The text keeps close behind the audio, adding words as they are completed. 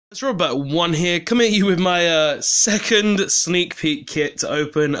It's Robert One here, coming at you with my second sneak peek kit to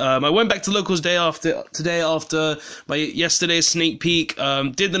open. I went back to locals today after my yesterday's sneak peek.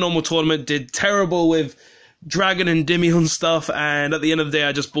 Did the normal tournament, did terrible with Dragon and Dimion stuff, and at the end of the day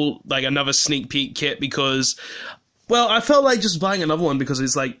I just bought like another sneak peek kit because, well, I felt like just buying another one because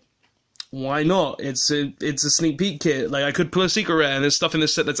it's like, why not? It's a sneak peek kit. Like, I could pull a secret rare, and there's stuff in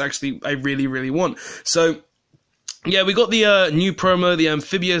this set that's actually I really want. So yeah, we got the new promo, the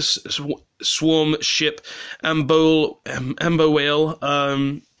amphibious swarm ship, Ambo Whale.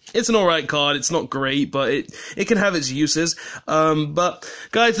 It's an alright card. It's not great, but it can have its uses. But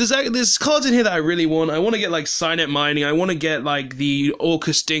guys, there's cards in here that I really want. I want to get like Signet Mining. I want to get like the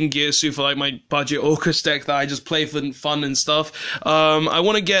Orcus Dingirsu for like my budget Orcus deck that I just play for fun and stuff. I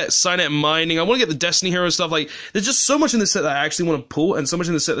want to get Signet Mining. I want to get the Destiny Hero stuff. Like, there's just so much in this set that I actually want to pull, and so much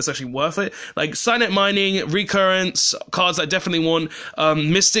in this set that's actually worth it. Like Signet Mining, Recurrence, cards I definitely want.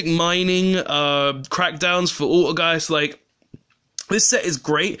 Mystic Mining, Crackdowns for Autogeist, like. This set is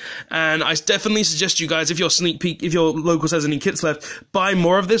great, and I definitely suggest you guys, if your locals has any kits left, buy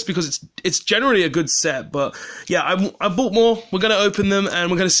more of this because it's generally a good set. But yeah, I bought more. We're gonna open them and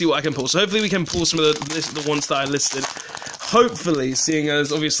we're gonna see what I can pull. So hopefully we can pull some of the ones that I listed. Hopefully, seeing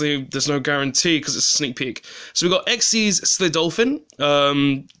as obviously there's no guarantee because it's a sneak peek. So we got Xyz Slidolphin.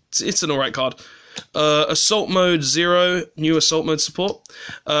 It's an alright card. Assault Mode 0, new Assault Mode support.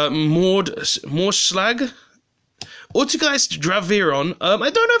 Morschlag. Autogeist Draviron. I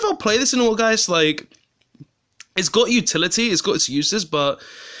don't know if I'll play this in Autogeist. Like, it's got utility, it's got its uses, but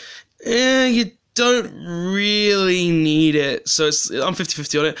you don't really need it. So I'm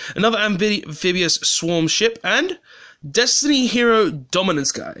 50-50 on it. Another amphibious swarm ship, and Destiny Hero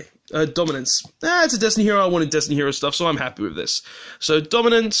Dominance guy. Dominance. It's a Destiny Hero. I wanted Destiny Hero stuff, so I'm happy with this. So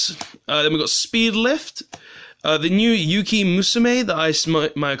Dominance. Then we got Speed Lift. The new Yuki Musume, the Ice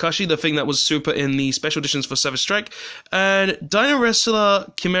Mayakashi, the thing that was super in the special editions for Savage Strike, and Dino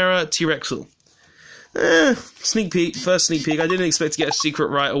Wrestler Chimera T-Rexel. Sneak peek, first sneak peek. I didn't expect to get a secret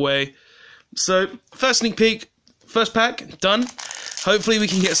right away. So, first sneak peek, first pack, done. Hopefully we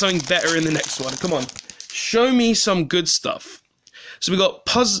can get something better in the next one. Come on, show me some good stuff. So we got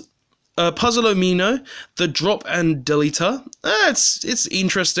Puzzleomino, the Drop and Deleter. It's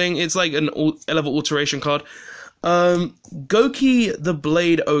interesting. It's like an level alteration card. Goki the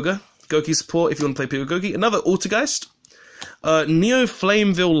Blade Ogre. Goki support if you want to play Pure Goki. Another Autogeist. Neo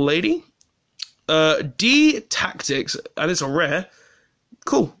Flameville Lady. D Tactics, and it's a rare.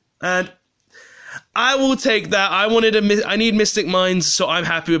 Cool. And I will take that. I need Mystic Mines, so I'm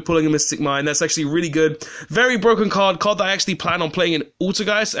happy with pulling a Mystic Mine. That's actually really good. Very broken card that I actually plan on playing in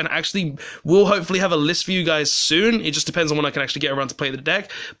Autogeist, and actually will hopefully have a list for you guys soon. It just depends on when I can actually get around to play the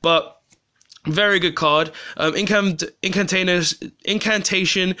deck. But very good card. Incantation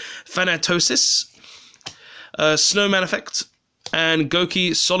Thanatosis, Snowman Effect, and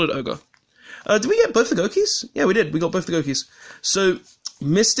Goki Solid Ogre. Did we get both the Gokis? Yeah, we did. We got both the Gokis. So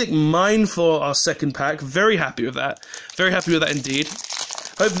Mystic Mine for our second pack. Very happy with that. Very happy with that indeed.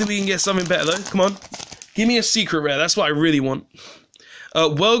 Hopefully we can get something better though. Come on. Give me a secret rare. That's what I really want.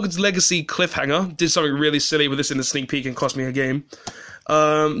 World's Legacy Cliffhanger. Did something really silly with this in the sneak peek and cost me a game.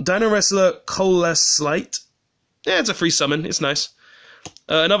 Dino Wrestler Coalesce Slight. Yeah, it's a free summon. It's nice.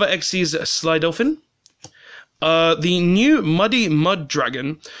 Another Xyz Slidolphin. The new Muddy Mud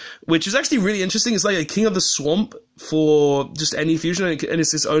Dragon, which is actually really interesting. It's like a King of the Swamp for just any fusion, and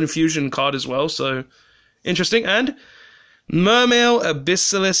it's its own fusion card as well, so interesting. And Mermail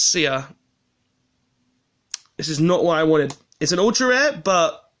Abyssalicia. This is not what I wanted. It's an ultra rare,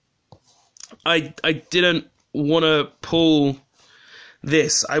 but I didn't want to pull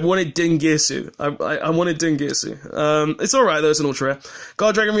this. I wanted Dingirsu. I wanted Dingirsu. It's alright though, it's an ultra rare.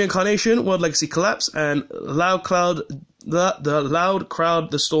 Guard Dragon Reincarnation, World Legacy Collapse, and Loud Cloud, the Loud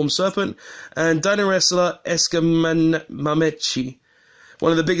Crowd, the Storm Serpent, and Dino Wrestler Escamamechi.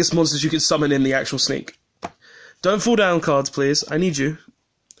 One of the biggest monsters you could summon in the actual sneak. Don't fall down, cards, please. I need you.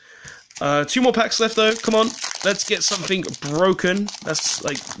 2 more packs left though. Come on, let's get something broken. That's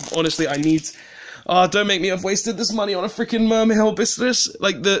like, honestly, I need. Don't make me have wasted this money on a freaking Mermail Abyssalicia.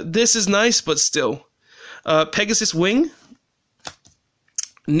 Like, this is nice, but still. Pegasus Wing.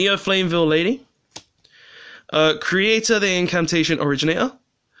 Neo Flameville Lady. Creator the Incantation Originator.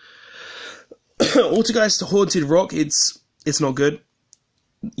 Autogeist Haunted Rock. It's not good.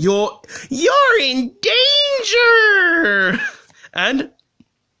 You're in danger! And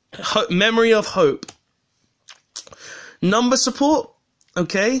Memory of Hope. Number support.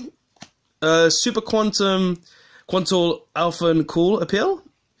 Okay. Super Quantum Alpha and Cool Appeal,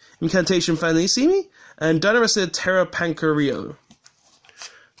 Incantation Fantasimi, and Dino Wrestler Terra Pancario.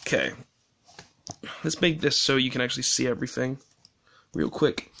 Okay. Let's make this so you can actually see everything real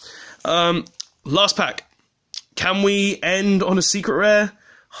quick. Last pack. Can we end on a secret rare?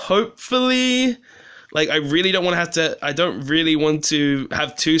 Hopefully. Like, I really don't want to have to... I don't really want to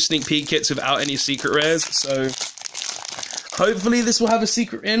have 2 sneak peek kits without any secret rares. So, hopefully this will have a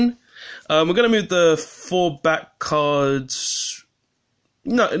secret in. We're going to move the 4 back cards...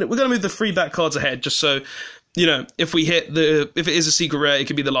 No, we're going to move the 3 back cards ahead. Just so, you know, if we hit the... If it is a secret rare, it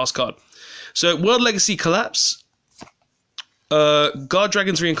could be the last card. So, World Legacy Collapse. Guard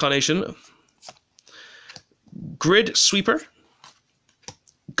Dragon's Reincarnation. Grid Sweeper.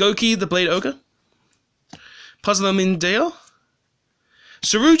 Goki the Blade Ogre. Puzzle Mindeo.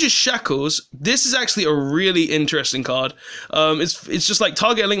 Saruja's Shackles. This is actually a really interesting card. It's just like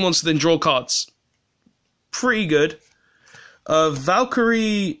target a link monster, then draw cards. Pretty good.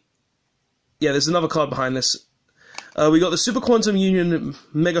 Valkyrie. Yeah, there's another card behind this. We got the Super Quantum Union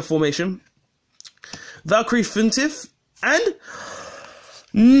Mega Formation. Valkyrie Funtif. And...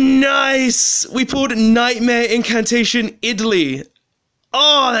 Nice! We pulled Nightmare Incantation Idly.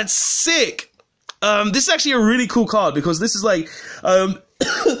 Oh, that's sick! This is actually a really cool card because this is like,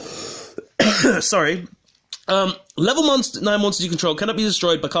 sorry, level 9 monsters you control cannot be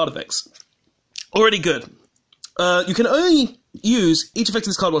destroyed by card effects. Already good. You can only use each effect of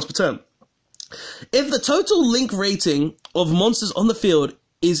this card once per turn. If the total link rating of monsters on the field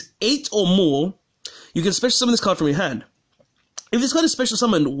is 8 or more, you can special summon this card from your hand. If this card is special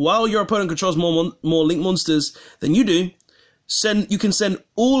summoned while your opponent controls more link monsters than you do, you can send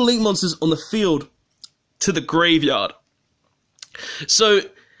all link monsters on the field to the graveyard. So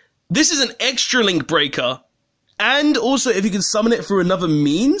this is an extra link breaker, and also if you can summon it through another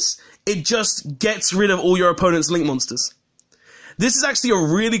means, it just gets rid of all your opponent's link monsters. This is actually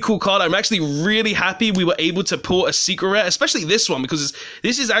a really cool card. I'm actually really happy we were able to pull a secret rare, especially this one, because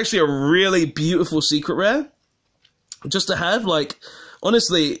this is actually a really beautiful secret rare just to have. Like,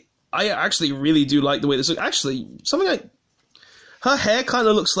 honestly, I actually really do like the way this looks. Actually, something like her hair kind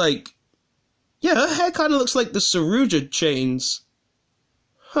of looks like... Yeah, her hair kind of looks like the Saruja chains.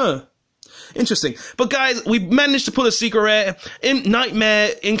 Huh. Interesting. But guys, we managed to pull a secret rare in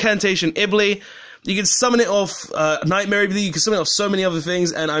Nightmare Incantation Ibly. You can summon it off Nightmare Ibly, you can summon it off so many other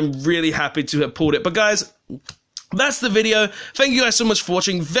things, and I'm really happy to have pulled it. But guys, that's the video. Thank you guys so much for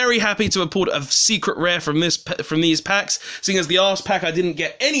watching. Very happy to have pulled a secret rare from these packs, seeing as the last pack I didn't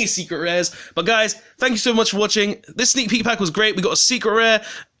get any secret rares. But guys, thank you so much for watching. This sneak peek pack was great. We got a secret rare,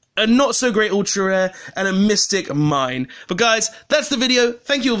 a not so great ultra rare, and a mystic mine. But guys, that's the video.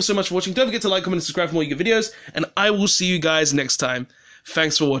 Thank you all so much for watching. Don't forget to like, comment, and subscribe for more good videos, and I will see you guys next time.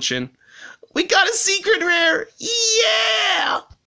 Thanks for watching. We got a secret rare! Yeah!